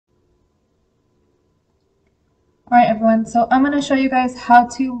Alright everyone, so I'm going to show you guys how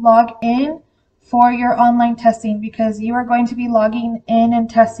to log in for your online testing because you are going to be logging in and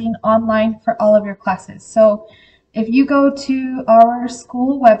testing online for all of your classes. So if you go to our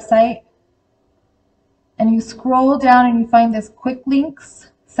school website and you scroll down and you find this quick links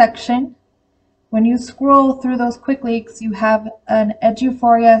section, when you scroll through those quick links you have an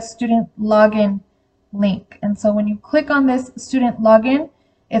Eduphoria student login link. And so when you click on this student login,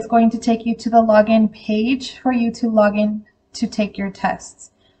 it's going to take you to the login page for you to log in to take your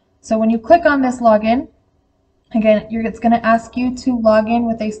tests. So when you click on this login, again, it's going to ask you to log in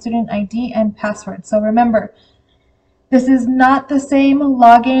with a student ID and password. So remember, this is not the same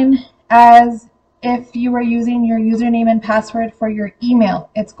login as if you were using your username and password for your email.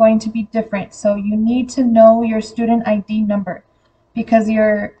 It's going to be different. So you need to know your student ID number because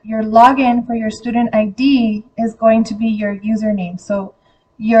your login for your student ID is going to be your username. So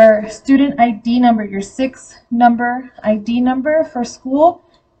your student ID number, your 6-number ID number for school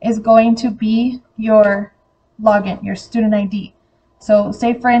is going to be your login, your student ID. So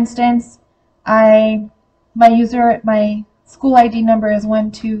say for instance, my school ID number is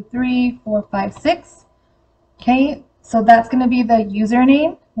 123456. Okay, so that's going to be the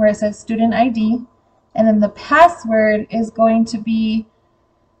username where it says student ID, and then the password is going to be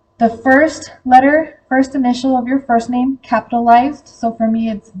the first initial of your first name, capitalized. So for me,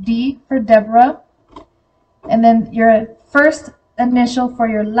 it's D for Deborah. And then your first initial for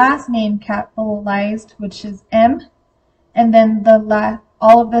your last name, capitalized, which is M. And then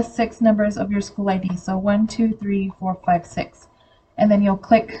all of the 6 numbers of your school ID. So 123456. And then you'll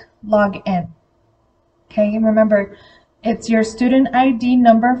click log in. Okay, and remember, it's your student ID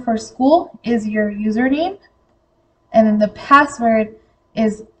number for school is your username. And then the password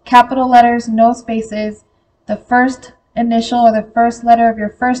is capital letters, no spaces, the first initial or the first letter of your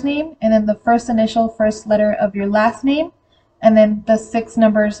first name, and then the first initial, first letter of your last name, and then the 6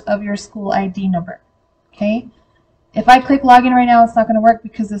 numbers of your school ID number. Okay. If I click login right now, it's not going to work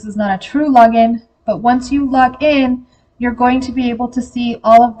because this is not a true login. But once you log in, you're going to be able to see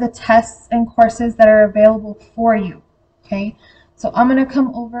all of the tests and courses that are available for you. Okay. So I'm going to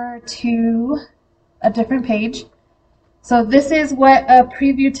come over to a different page. So this is what a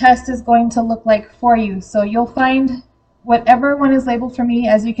preview test is going to look like for you. So you'll find whatever one is labeled for me.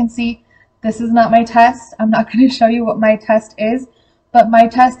 As you can see, this is not my test. I'm not going to show you what my test is, but my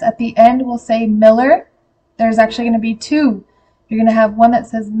test at the end will say Miller. There's actually going to be 2. You're going to have one that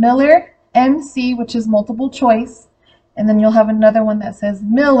says Miller MC, which is multiple choice, and then you'll have another one that says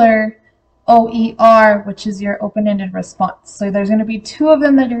Miller OER, which is your open-ended response. So there's going to be 2 of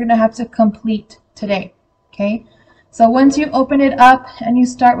them that you're going to have to complete today. Okay. So once you open it up and you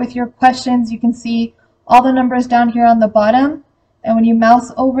start with your questions, you can see all the numbers down here on the bottom. And when you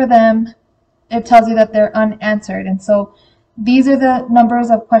mouse over them, it tells you that they're unanswered. And so these are the numbers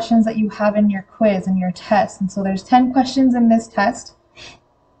of questions that you have in your quiz and your test. And so there's 10 questions in this test.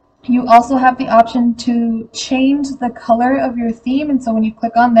 You also have the option to change the color of your theme. And so when you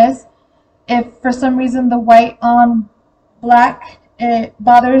click on this, if for some reason the white on black, it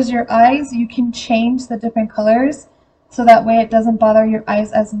bothers your eyes, you can change the different colors. So that way it doesn't bother your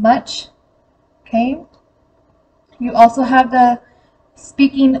eyes as much. Okay. You also have the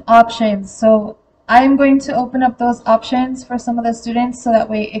speaking options. So I am going to open up those options for some of the students so that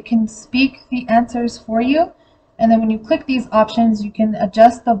way it can speak the answers for you. And then when you click these options, you can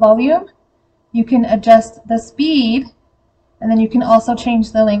adjust the volume, you can adjust the speed, and then you can also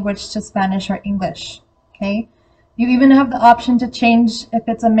change the language to Spanish or English. Okay. You even have the option to change if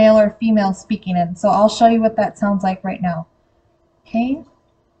it's a male or female speaking in. So I'll show you what that sounds like right now. Okay.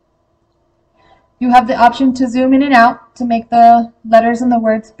 You have the option to zoom in and out to make the letters and the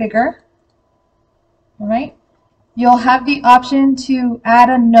words bigger. All right. You'll have the option to add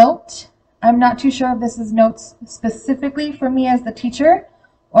a note. I'm not too sure if this is notes specifically for me as the teacher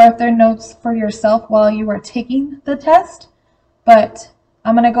or if they're notes for yourself while you are taking the test. But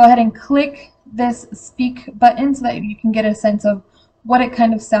I'm going to go ahead and click this speak button so that you can get a sense of what it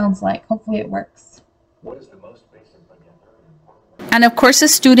kind of sounds like. Hopefully it works. What is the most basic thing? And of course, a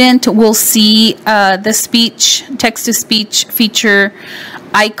student will see the speech, text-to-speech feature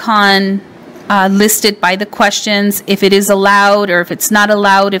icon listed by the questions. If it is allowed or if it's not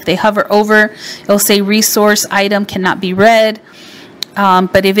allowed, if they hover over, it'll say resource item cannot be read.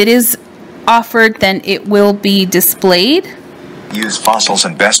 But if it is offered, then it will be displayed. Use fossils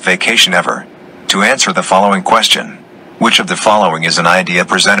and best vacation ever. To answer the following question, which of the following is an idea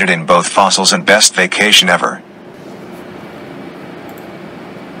presented in both fossils and best vacation ever?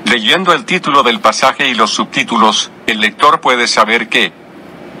 Leyendo el título del pasaje y los subtítulos, el lector puede saber que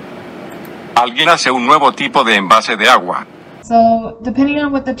Alguien hace un nuevo tipo de envase de agua. So depending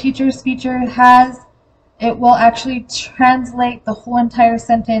on what the teacher's feature has, it will actually translate the whole entire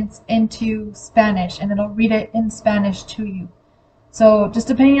sentence into Spanish, and it'll read it in Spanish to you. So just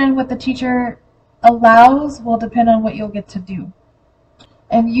depending on what the teacher allows will depend on what you'll get to do.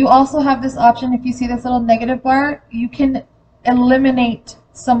 And you also have this option, if you see this little negative bar, you can eliminate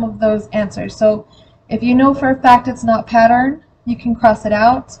some of those answers. So if you know for a fact it's not pattern, you can cross it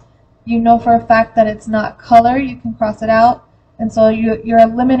out. You know for a fact that it's not color, you can cross it out. And so you're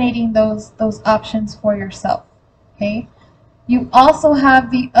eliminating those options for yourself. Okay. You also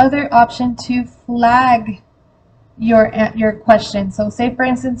have the other option to flag your question. So say for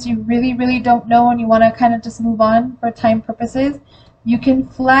instance you really don't know and you want to kind of just move on for time purposes, you can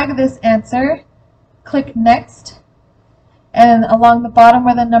flag this answer, click next, and along the bottom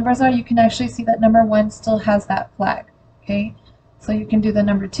where the numbers are, you can actually see that number 1 still has that flag. Okay, so you can do the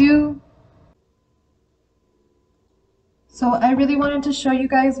number 2. So I really wanted to show you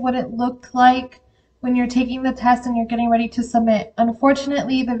guys what it looked like when you're taking the test and you're getting ready to submit.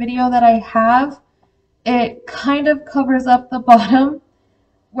 Unfortunately, the video that I have, it kind of covers up the bottom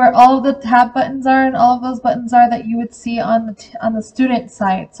where all of the tab buttons are, and all of those buttons are that you would see on the student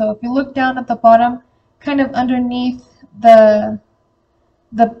side. So if you look down at the bottom, kind of underneath the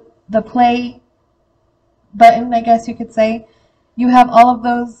play button, I guess you could say, you have all of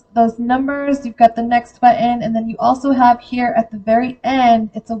those numbers. You've got the next button, and then you also have here at the very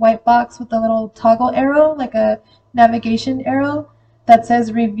end, it's a white box with a little toggle arrow, like a navigation arrow, that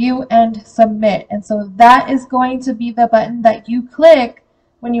says review and submit. And so that is going to be the button that you click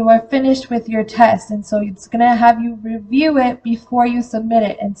when you are finished with your test. And so it's going to have you review it before you submit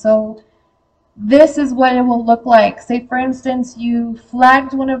it. And so this is what it will look like. Say for instance you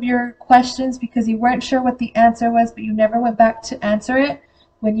flagged one of your questions because you weren't sure what the answer was, but you never went back to answer it.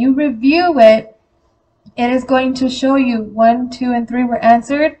 When you review it, it is going to show you 1, 2, and 3 were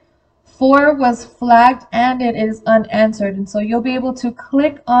answered, 4 was flagged, and it is unanswered. And so you'll be able to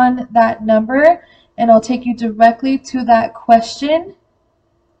click on that number and it'll take you directly to that question,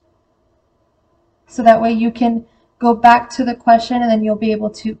 so that way you can go back to the question and then you'll be able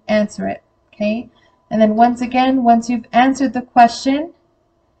to answer it. Okay, and then once again, once you've answered the question,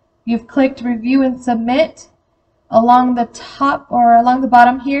 you've clicked review and submit. Along the top or along the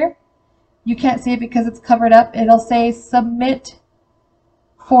bottom here, you can't see it because it's covered up, it'll say submit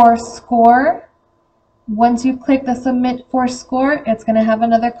for score. Once you click the submit for score, it's going to have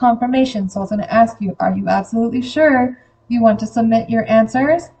another confirmation. So it's going to ask you, are you absolutely sure you want to submit your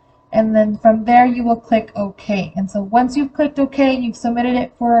answers? And then from there you will click OK. And so once you've clicked OK, you've submitted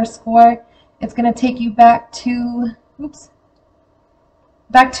it for a score. It's going to take you back to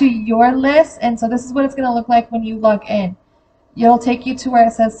your list. And so this is what it's going to look like when you log in. It'll take you to where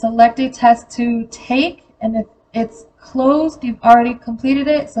it says select a test to take, and if it's closed, you've already completed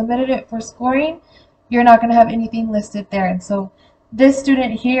it, submitted it for scoring, you're not going to have anything listed there. And so this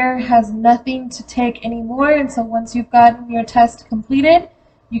student here has nothing to take anymore. And so once you've gotten your test completed,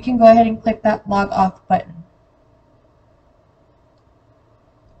 you can go ahead and click that log off button.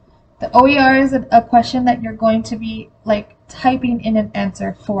 The OER is a question that you're going to be like typing in an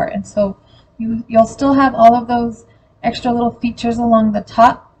answer for, and so you'll still have all of those extra little features along the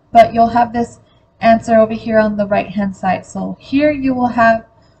top, but you'll have this answer over here on the right hand side. So here you will have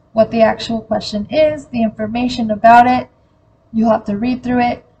what the actual question is, the information about it. You'll have to read through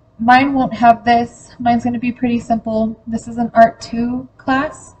it. Mine won't have this. Mine's going to be pretty simple. This is an Art 2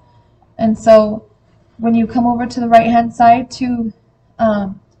 class, and so when you come over to the right hand side to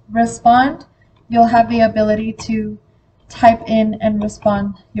respond, you'll have the ability to type in and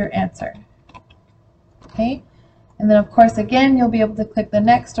respond your answer. Okay, and then of course again you'll be able to click the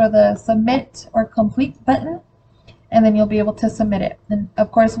next or the submit or complete button, and then you'll be able to submit it. And of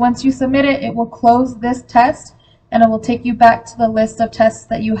course once you submit it, it will close this test and it will take you back to the list of tests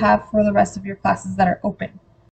that you have for the rest of your classes that are open.